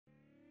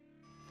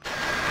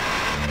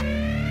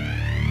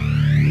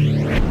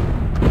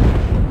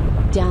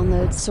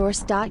Download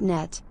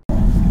source.net.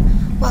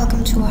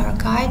 Welcome to our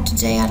guide.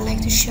 Today I'd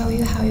like to show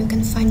you how you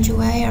can find your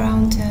way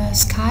around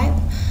Skype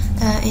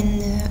in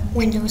the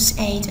Windows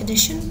 8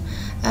 edition.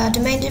 The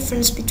main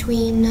difference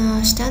between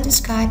standard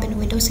Skype and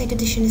Windows 8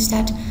 edition is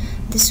that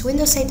this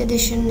Windows 8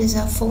 edition is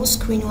a full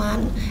screen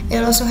one.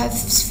 It also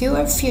has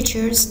fewer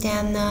features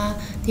than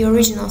the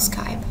original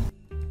Skype.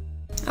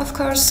 Of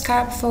course,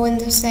 Skype for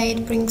Windows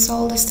 8 brings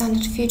all the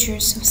standard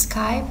features of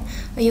Skype.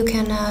 You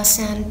can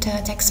send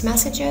text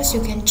messages,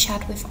 you can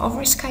chat with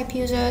other Skype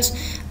users,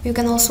 you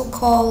can also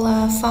call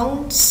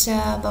phones,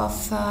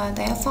 both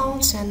their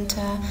phones and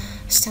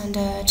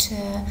standard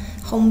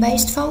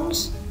home-based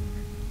phones.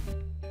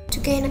 To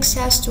gain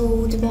access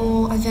to the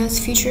more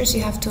advanced features,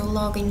 you have to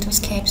log into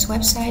Skype's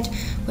website,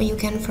 where you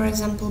can, for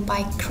example,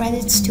 buy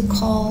credits to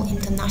call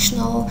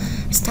international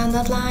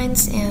standard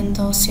lines and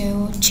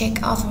also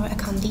check other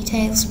account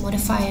details,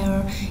 modify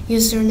your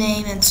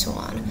username and so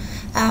on.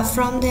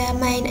 From the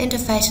main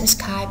interface in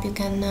Skype, you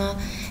can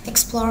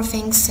explore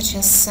things such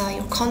as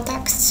your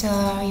contacts,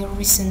 your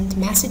recent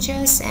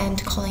messages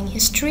and calling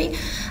history,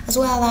 as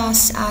well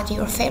as add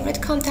your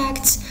favorite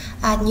contacts,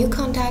 add new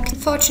contacts.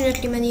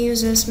 Unfortunately, many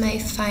users may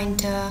find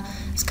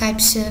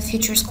Skype's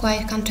features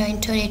quite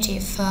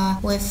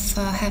counterintuitive with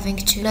having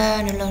to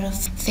learn a lot of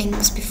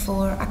things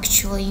before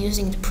actually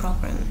using the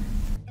program.